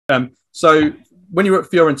So when you were at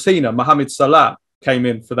Fiorentina, Mohammed Salah came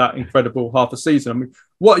in for that incredible half a season. I mean,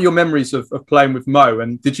 what are your memories of playing with Mo?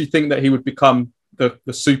 And did you think that he would become the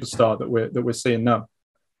superstar that we're seeing now?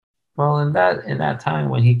 Well, in that time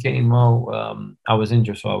when he came, Mo, I was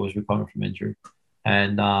injured, so I was recovering from injury,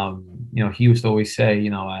 and he used to always say,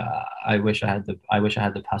 I wish I had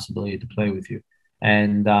the possibility to play with you,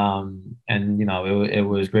 and it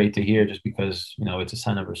was great to hear, just because it's a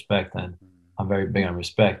sign of respect, and I'm very big on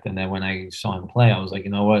respect. And then when I saw him play, I was like,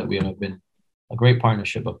 you know what, we have been a great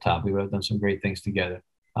partnership up top. We would have done some great things together.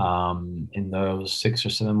 In those 6 or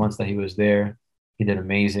 7 months that he was there, he did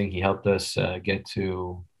amazing. He helped us get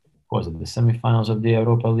to, what was it, the semifinals of the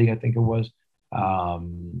Europa League, I think it was.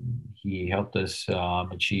 He helped us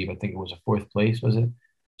achieve, I think it was a fourth place, was it?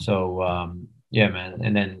 So yeah, man.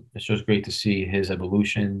 And then it's just great to see his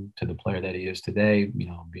evolution to the player that he is today.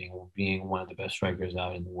 Being one of the best strikers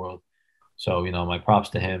out in the world. So my props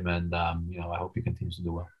to him, and I hope he continues to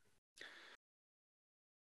do well.